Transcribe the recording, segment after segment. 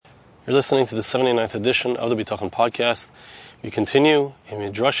You're listening to the 79th edition of the Bitachon podcast. We continue in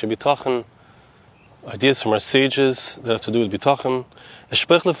Midrash Bitachon, ideas from our sages that have to do with Bitachon.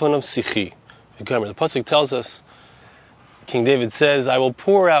 Eshpech lefonav sichi. The pasuk tells us, King David says, I will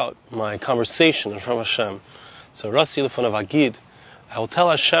pour out my conversation in front of Hashem. So Rasi lefonav agid, I will tell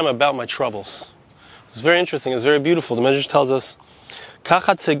Hashem about my troubles. It's very interesting, it's very beautiful. The Medrash tells us,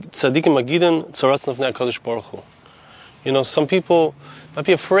 Kachat tzadikim agidin tzoratz nafnei HaKadosh Baruch Hu. You know, some people might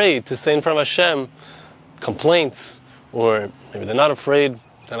be afraid to say in front of Hashem complaints, or maybe they're not afraid,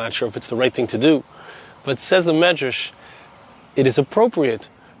 they're not sure if it's the right thing to do. But says the Medrash, it is appropriate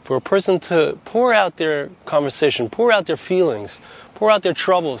for a person to pour out their conversation, pour out their feelings, pour out their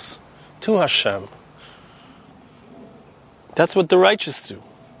troubles to Hashem. That's what the righteous do.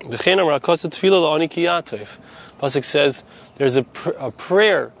 Pasuk says there's a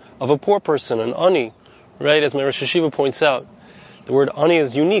prayer of a poor person, an ani, right? As my Rosh Hashiva points out, the word ani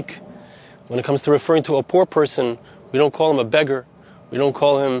is unique. When it comes to referring to a poor person, we don't call him a beggar. We don't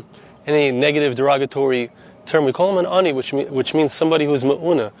call him any negative derogatory term. We call him an ani, which means somebody who is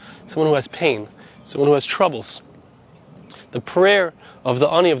ma'una, someone who has pain, someone who has troubles. The prayer of the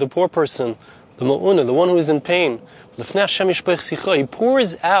ani, of the poor person, the ma'una, the one who is in pain, he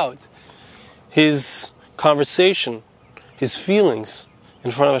pours out his conversation, his feelings in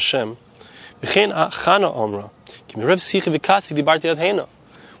front of Hashem. We find that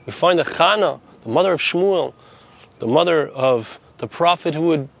Chana, the mother of Shmuel, the mother of the prophet who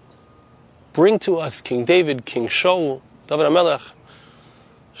would bring to us King David, King Shaul, David HaMelech,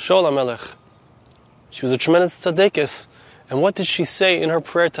 Shaul HaMelech. She was a tremendous tzaddikus. And what did she say in her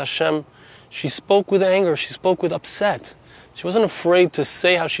prayer to Hashem? She spoke with anger, she spoke with upset. She wasn't afraid to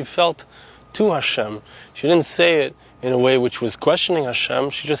say how she felt to Hashem. She didn't say it in a way which was questioning Hashem.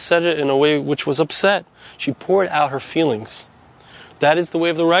 She just said it in a way which was upset. She poured out her feelings. That is the way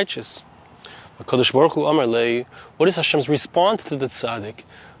of the righteous. HaKadosh Baruch Hu Amar Lei, what is Hashem's response to the tzaddik?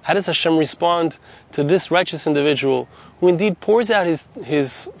 How does Hashem respond to this righteous individual who indeed pours out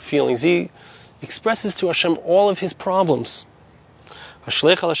his feelings? He expresses to Hashem all of his problems.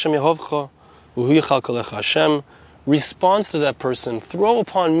 Hashem responds to that person, throw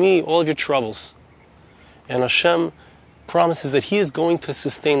upon me all of your troubles. And Hashem promises that He is going to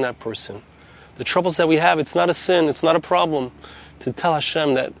sustain that person. The troubles that we have, it's not a sin, it's not a problem to tell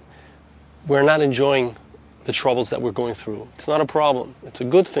Hashem that we're not enjoying the troubles that we're going through. It's not a problem. It's a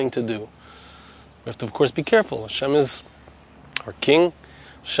good thing to do. We have to, of course, be careful. Hashem is our King.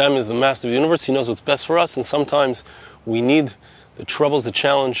 Hashem is the Master of the universe. He knows what's best for us, and sometimes we need the troubles, the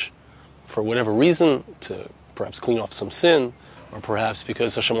challenge, for whatever reason, to perhaps clean off some sin, or perhaps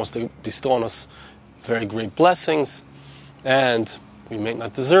because Hashem wants to bestow on us very great blessings, and we may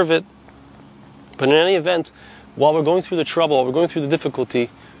not deserve it. But in any event, while we're going through the trouble, while we're going through the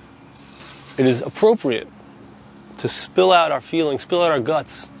difficulty, it is appropriate to spill out our feelings, spill out our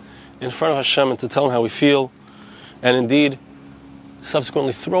guts in front of Hashem and to tell Him how we feel, and indeed,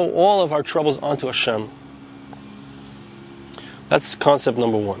 subsequently throw all of our troubles onto Hashem. That's concept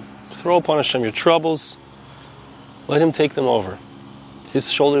number one. Throw upon Hashem your troubles, let Him take them over.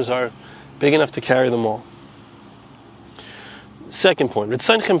 His shoulders are big enough to carry them all. Second point,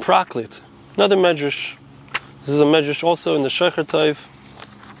 Ritzanchem Praklit, another medrash. This is a medrash also in the Shecher Tov.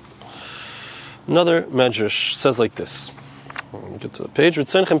 Another medrash says like this. Let me get to the page.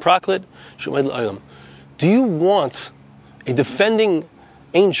 Ritzanchem Praklit, Shumed L'Olam. Do you want a defending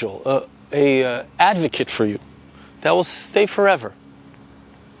angel, a advocate for you, that will stay forever?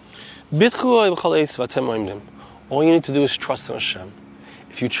 All you need to do is trust in Hashem.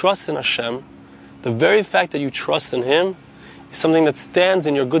 If you trust in Hashem, the very fact that you trust in Him is something that stands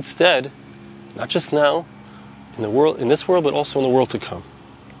in your good stead, not just now, in this world, but also in the world to come.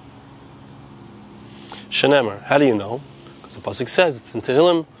 Shenemar, how do you know? Because the pasuk says, it's in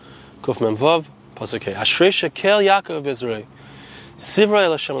Tehillim, Kuf Mem Vav, pasuk Hey, Ashrei Shekel Yaakov Bezrei, Sivrei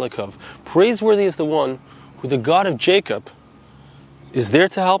El Hashem Elakav. Praiseworthy is the one who the God of Jacob is there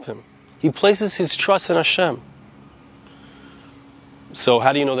to help him. He places his trust in Hashem. So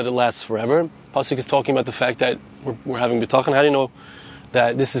how do you know that it lasts forever? Pasuk is talking about the fact that we're having bitachon. How do you know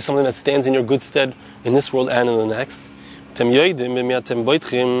that this is something that stands in your good stead in this world and in the next?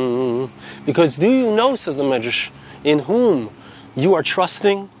 Because do you know, says the Medrash, in whom you are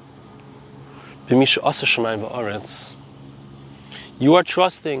trusting? You are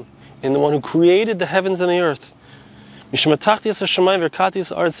trusting in the one who created the heavens and the earth.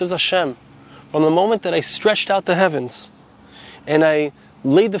 Says Hashem, from the moment that I stretched out the heavens and I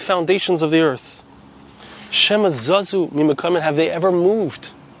laid the foundations of the earth, Shema Zazu Mimakamin, have they ever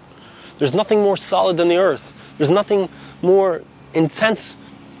moved? There's nothing more solid than the earth. There's nothing more intense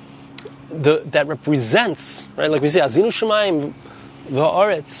that represents, right? Like we say, Azinu Shemayim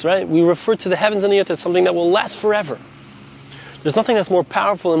v'Haaretz, right? We refer to the heavens and the earth as something that will last forever. There's nothing that's more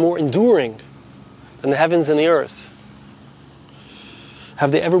powerful and more enduring than the heavens and the earth.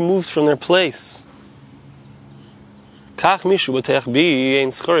 Have they ever moved from their place? So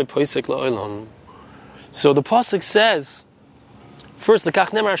the pasuk says, first the Kach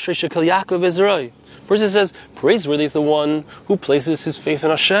Nemar Ashrei Shekel Yaakov Ezroi. First it says, praiseworthy is the one who places his faith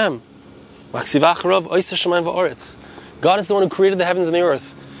in Hashem. God is the one who created the heavens and the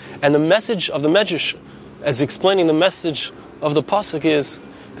earth. And the message of the Medrash, as explaining the message of the pasuk, is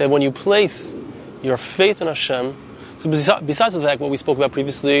that when you place your faith in Hashem, so besides the fact what we spoke about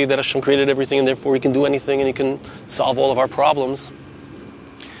previously, that Hashem created everything and therefore He can do anything and He can solve all of our problems,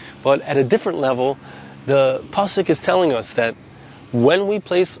 but at a different level, the pasuk is telling us that when we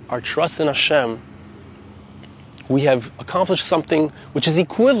place our trust in Hashem, we have accomplished something which is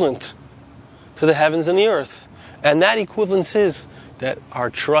equivalent to the heavens and the earth. And that equivalence is that our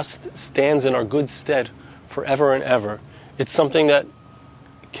trust stands in our good stead forever and ever. It's something that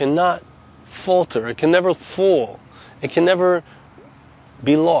cannot falter. It can never fall. It can never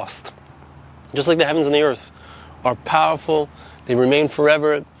be lost. Just like the heavens and the earth are powerful, they remain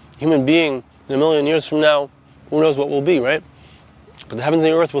forever. Human being, in a million years from now, who knows what will be, right? But the heavens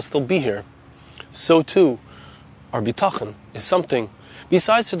and the earth will still be here. So too, our bitachon is something,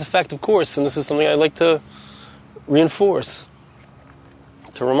 besides for the fact, of course, and this is something I'd like to reinforce,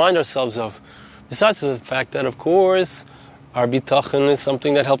 to remind ourselves of, besides for the fact that, of course, our bitachon is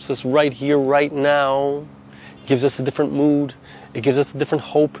something that helps us right here, right now. It gives us a different mood. It gives us a different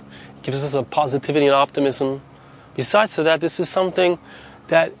hope. It gives us a positivity and optimism. Besides for that, this is something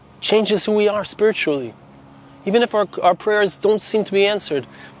that changes who we are spiritually. Even if our prayers don't seem to be answered,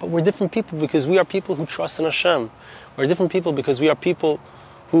 but we're different people because we are people who trust in Hashem. We're different people because we are people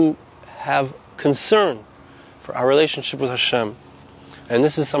who have concern for our relationship with Hashem. And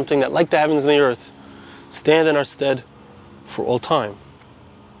this is something that, like the heavens and the earth, stand in our stead for all time.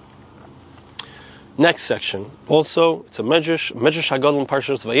 Next section. Also, it's a Medrash Haggadah in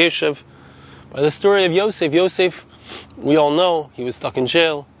Parshas Vayeshev. By the story of Yosef. Yosef, we all know, he was stuck in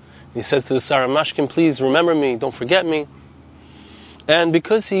jail. He says to the Sarah Mashkim, please remember me, don't forget me. And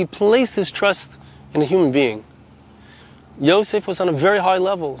because he placed his trust in a human being, Yosef was on a very high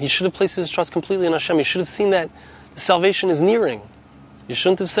level. He should have placed his trust completely in Hashem. He should have seen that the salvation is nearing. You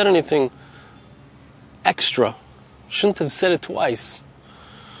shouldn't have said anything extra. You shouldn't have said it twice.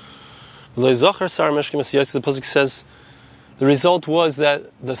 The pasuk says the result was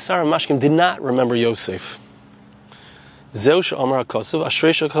that the Sarah Mashkim did not remember Yosef. This Medrash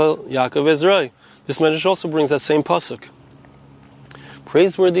also brings that same pasuk.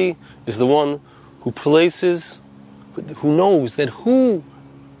 Praiseworthy is the one who places, who knows that who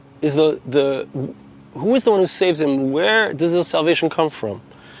is the one who saves him. Where does the salvation come from?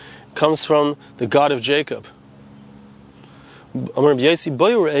 It comes from the God of Jacob. Let's see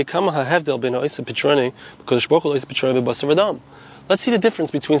the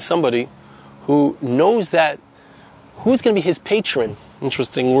difference between somebody who knows that who's going to be his patron.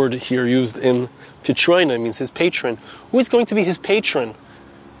 Interesting word here used in Pitroina, means his patron. Who is going to be his patron?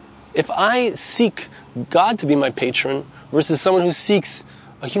 If I seek God to be my patron versus someone who seeks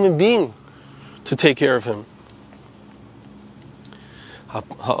a human being to take care of him.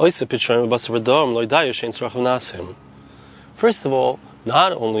 First of all,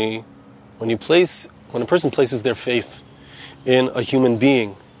 not only when a person places their faith in a human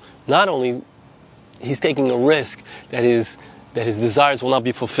being, not only he's taking a risk that his desires will not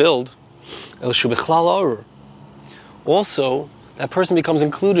be fulfilled, also that person becomes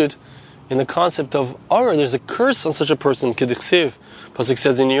included in the concept of there's a curse on such a person. Kedichsiv, pasuk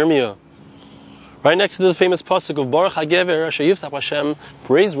says in Yirmiyah, right next to the famous pasuk of Baruch HaGever Asher Yiftach Hashem,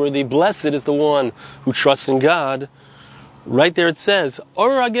 praiseworthy, blessed is the one who trusts in God. Right there it says,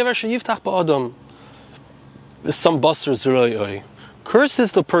 curse is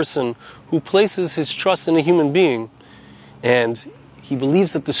the person who places his trust in a human being and he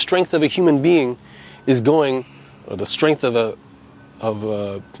believes that the strength of a human being is going, or the strength of a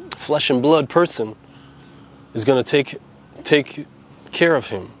flesh and blood person is going to take care of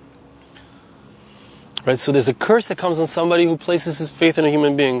him. Right? So there's a curse that comes on somebody who places his faith in a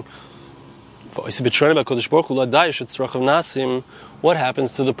human being. What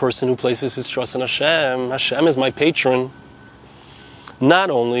happens to the person who places his trust in Hashem? Hashem is my patron. Not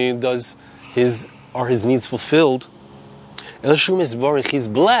only are his needs fulfilled, he's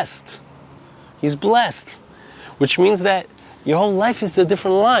blessed. He's blessed. Which means that your whole life is a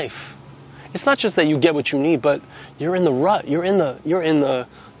different life. It's not just that you get what you need, but you're in the rut. You're in the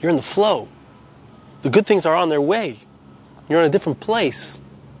You're in the flow. The good things are on their way. You're in a different place.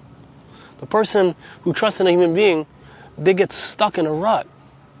 The person who trusts in a human being, they get stuck in a rut.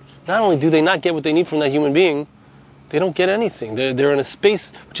 Not only do they not get what they need from that human being, they don't get anything. They're in a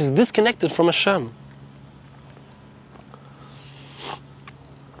space which is disconnected from Hashem.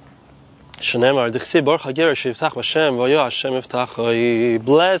 Blessed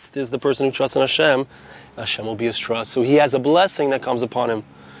is the person who trusts in Hashem. Hashem will be his trust. So he has a blessing that comes upon him.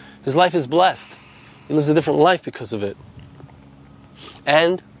 His life is blessed. He lives a different life because of it.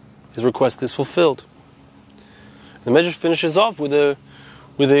 And his request is fulfilled. The Medrash finishes off with a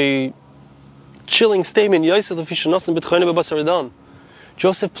chilling statement.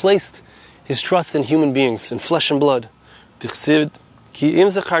 Joseph placed his trust in human beings, in flesh and blood.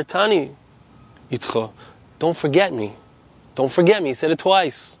 Don't forget me. Don't forget me. He said it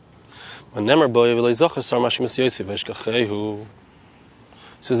twice. So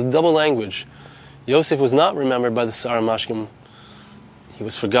it's a double language. Yosef was not remembered by the Sar Mashkim. He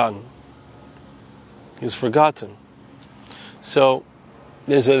was forgotten. He was forgotten. So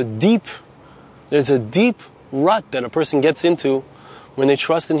there's a deep rut that a person gets into when they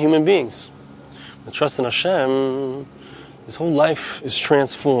trust in human beings. When they trust in Hashem, his whole life is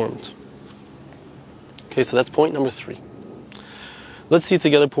transformed. Okay, so that's point number 3. Let's see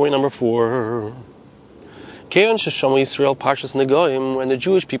together point number 4. When the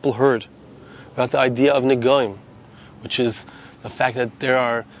Jewish people heard about the idea of Negoim, which is the fact that there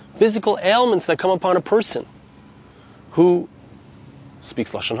are physical ailments that come upon a person who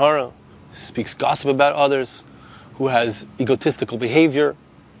speaks Lashon Hara, speaks gossip about others, who has egotistical behavior.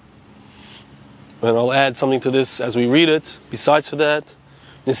 And I'll add something to this as we read it, besides for that.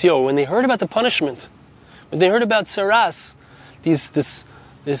 When they heard about the punishment, when they heard about Saras, this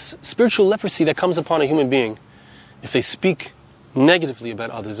spiritual leprosy that comes upon a human being, if they speak negatively about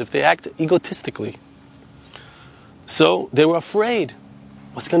others, if they act egotistically. So they were afraid.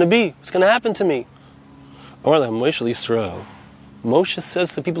 What's going to be? What's going to happen to me? Moshe says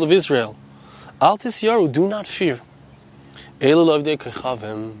to the people of Israel, Al tisyaru, do not fear.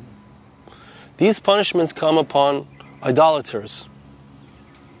 These punishments come upon idolaters.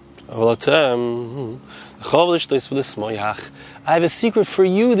 I have a secret for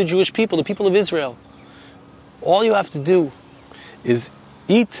you, the Jewish people, the people of Israel. All you have to do is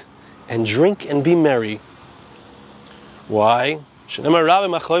eat and drink and be merry. Why?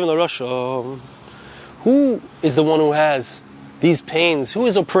 Who is the one who has these pains? Who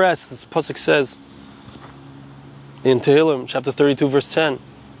is oppressed? As Pasuk says in Tehillim, chapter 32, verse 10.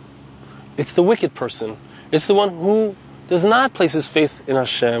 It's the wicked person. It's the one who does not place his faith in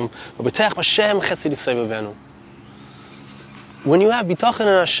Hashem. When you have bitachon in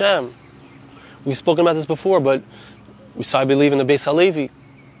Hashem, we've spoken about this before, but I believe in the Beis Halevi.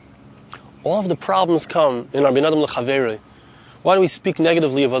 All of the problems come in our Bin Adam L'Chaveri. Why do we speak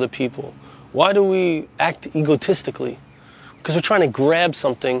negatively of other people? Why do we act egotistically? Because we're trying to grab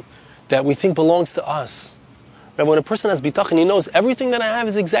something that we think belongs to us. Right? When a person has bitachon, he knows everything that I have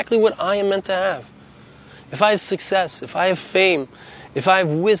is exactly what I am meant to have. If I have success, if I have fame, if I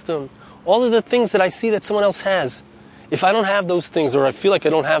have wisdom, all of the things that I see that someone else has, if I don't have those things, or I feel like I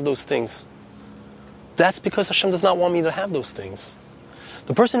don't have those things, that's because Hashem does not want me to have those things.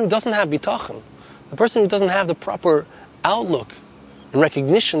 The person who doesn't have bitachon, the person who doesn't have the proper outlook and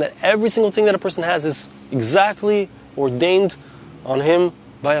recognition that every single thing that a person has is exactly ordained on him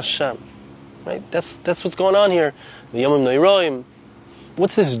by Hashem. Right? That's what's going on here. The Yomim Neiroim.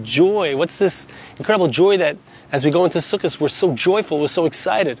 What's this joy? What's this incredible joy that as we go into Sukkot, we're so joyful, we're so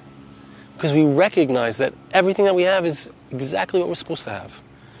excited? Because we recognize that everything that we have is exactly what we're supposed to have.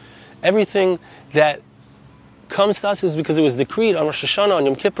 Everything that comes to us is because it was decreed on Rosh Hashanah, on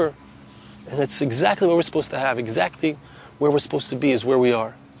Yom Kippur. And it's exactly what we're supposed to have. Exactly where we're supposed to be is where we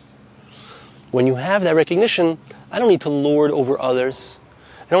are. When you have that recognition, I don't need to lord over others.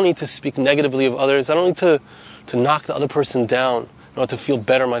 I don't need to speak negatively of others. I don't need to knock the other person down in order to feel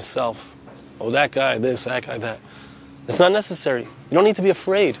better myself. Oh, that guy this, that guy that. It's not necessary. You don't need to be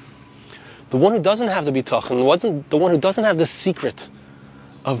afraid. The one who doesn't have the bitachon, the one who doesn't have the secret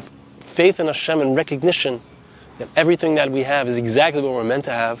of faith in Hashem and recognition that everything that we have is exactly what we're meant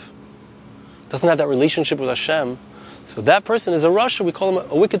to have, doesn't have that relationship with Hashem, so that person is a rasha. We call him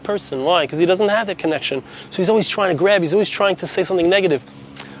a wicked person. Why? Because he doesn't have that connection. So he's always trying to grab, he's always trying to say something negative.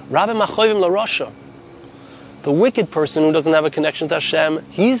 Rabbi Machoivim la rasha. The wicked person who doesn't have a connection to Hashem,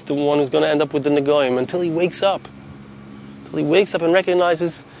 he's the one who's going to end up with the Negoim until he wakes up. Until he wakes up and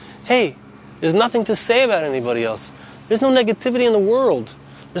recognizes, hey, there's nothing to say about anybody else. There's no negativity in the world.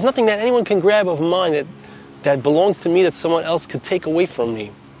 There's nothing that anyone can grab of mine that belongs to me that someone else could take away from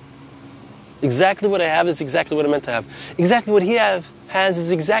me. Exactly what I have is exactly what I'm meant to have. Exactly what he has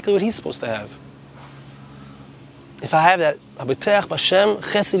is exactly what he's supposed to have. If I have that,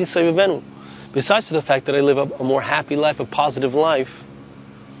 besides the fact that I live a more happy life, a positive life,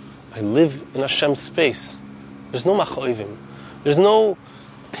 I live in Hashem's space. There's no machoivim. There's no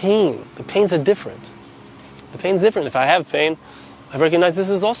pain. The pains are different. The pain's different. If I have pain, I recognize this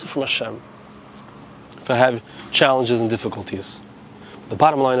is also from Hashem. If I have challenges and difficulties. The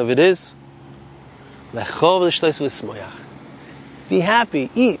bottom line of it is, be happy,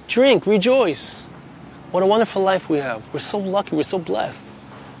 eat, drink, rejoice. What a wonderful life we have. We're so lucky, we're so blessed.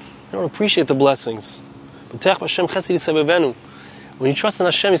 We don't appreciate the blessings. When you trust in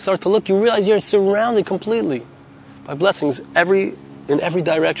Hashem, you start to look, you realize you're surrounded completely by blessings in every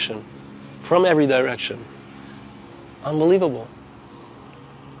direction, from every direction. Unbelievable.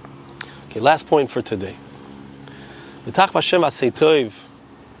 Okay, last point for today. This is the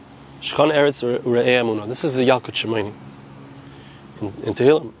Yalkut Shemaini in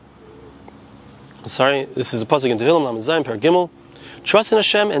Tehillim. Sorry, this is a pasuk in Tehillim, Lamed Zayin, Per Gimel. Trust in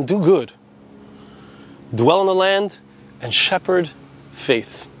Hashem and do good. Dwell in the land and shepherd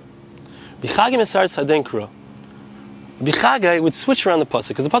faith. Bichagim Esaris Hadenkra. Bichagai would switch around the pasuk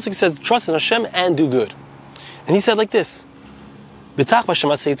because the pasuk says trust in Hashem and do good, and he said like this: B'tach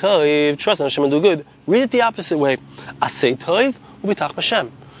b'Hashem asay tov, trust in Hashem and do good. Read it the opposite way: asay tov u'b'tach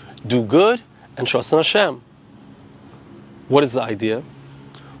b'Hashem, do good and trust in Hashem. What is the idea?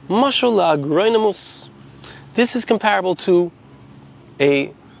 Mashal la'agronomus. This is comparable to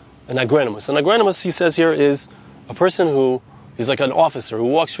an agronomist. An agronomist, he says here, is a person who is like an officer who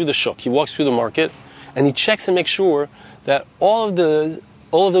walks through the shuk. He walks through the market, and he checks and makes sure that all of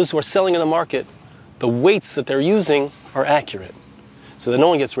those who are selling in the market, the weights that they're using are accurate, so that no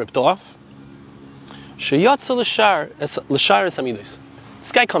one gets ripped off. Sheyatza l'shar es.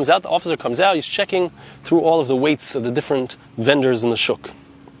 This guy comes out, the officer comes out, he's checking through all of the weights of the different vendors in the shuk,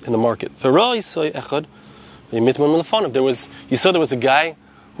 in the market. There was, you saw there was a guy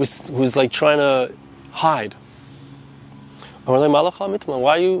who was like trying to hide. Why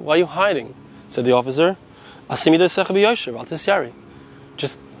are you hiding? Said the officer.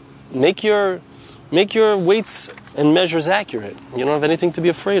 Just make your weights and measures accurate. You don't have anything to be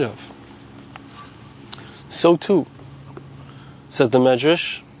afraid of. So too, says the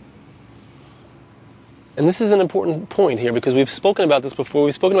Medrash. And this is an important point here because we've spoken about this before.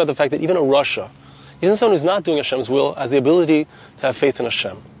 We've spoken about the fact that even a Rasha, even someone who's not doing Hashem's will, has the ability to have faith in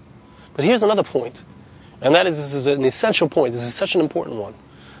Hashem. But here's another point, and that is, this is an essential point. This is such an important one.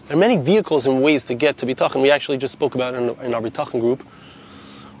 There are many vehicles and ways to get to bitachon. We actually just spoke about it in our bitachon group.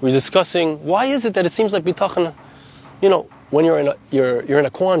 We're discussing why is it that it seems like bitachon, when you're in a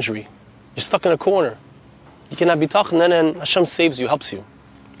quandary, you're stuck in a corner. You cannot bitachon, and Hashem saves you, helps you.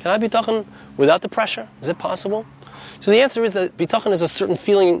 Can I bitachon without the pressure? Is it possible? So the answer is that bitachon is a certain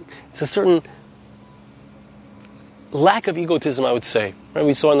feeling. It's a certain lack of egotism, I would say. Right?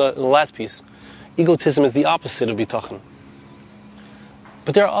 We saw in the last piece. Egotism is the opposite of bitachon.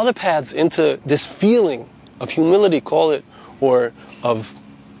 But there are other paths into this feeling of humility, call it, or of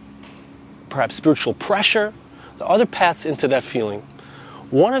perhaps spiritual pressure. There are other paths into that feeling.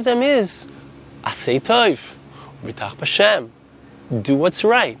 One of them is asay tov, b'tach b'Hashem. Do what's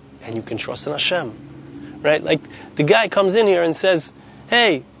right, and you can trust in Hashem. Right? Like the guy comes in here and says,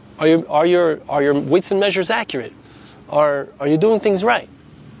 "Hey, are your weights and measures accurate? Are you doing things right?"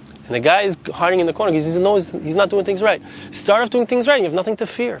 And the guy is hiding in the corner because he knows he's not doing things right. Start off doing things right, and you have nothing to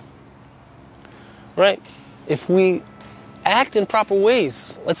fear. Right? If we act in proper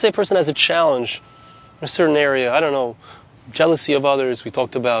ways, let's say a person has a challenge in a certain area, I don't know, jealousy of others, we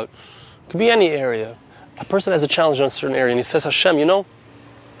talked about, it could be any area. A person has a challenge in a certain area, and he says, Hashem,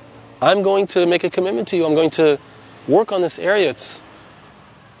 I'm going to make a commitment to you. I'm going to work on this area. It's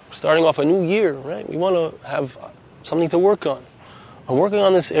starting off a new year, right? We want to have something to work on. I'm working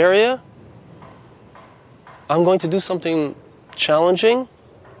on this area. I'm going to do something challenging.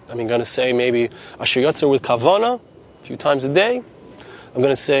 I'm going to say maybe Asher Yotzer with Kavana a few times a day. I'm going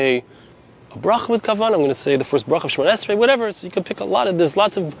to say a bracha with Kavana. I'm going to say the first bracha of Shemona Esrei, whatever. So you can pick there's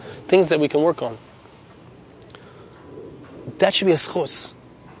lots of things that we can work on. That should be a schos.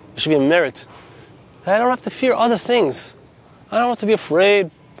 It should be a merit. That I don't have to fear other things. I don't have to be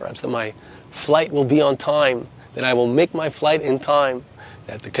afraid, perhaps, that my flight will be on time, that I will make my flight in time,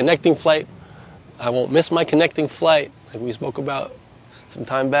 that the connecting flight, I won't miss my connecting flight, like we spoke about some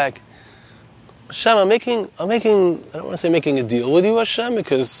time back. Hashem, I'm making, I don't want to say making a deal with you, Hashem,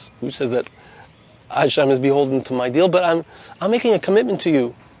 because who says that Hashem is beholden to my deal, but I'm making a commitment to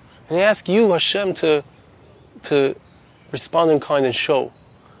you. And I ask you, Hashem, to respond in kind and show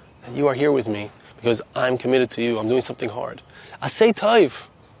that you are here with me because I'm committed to you. I'm doing something hard. Asay taiv,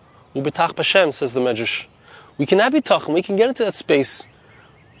 ubetach b'Hashem, says the Medrash. We cannot be tachim. We can get into that space,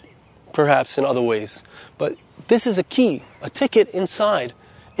 perhaps in other ways. But this is a key, a ticket inside,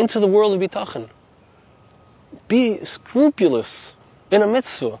 into the world of bitachon. Be scrupulous in a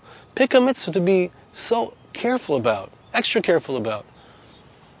mitzvah. Pick a mitzvah to be so careful about, extra careful about.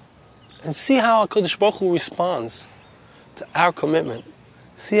 And see how HaKadosh Baruch Hu responds to our commitment.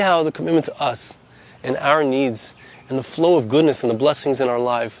 See how the commitment to us and our needs and the flow of goodness and the blessings in our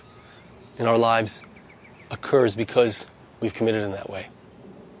lives occurs because we've committed in that way.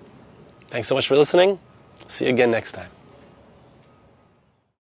 Thanks so much for listening. See you again next time.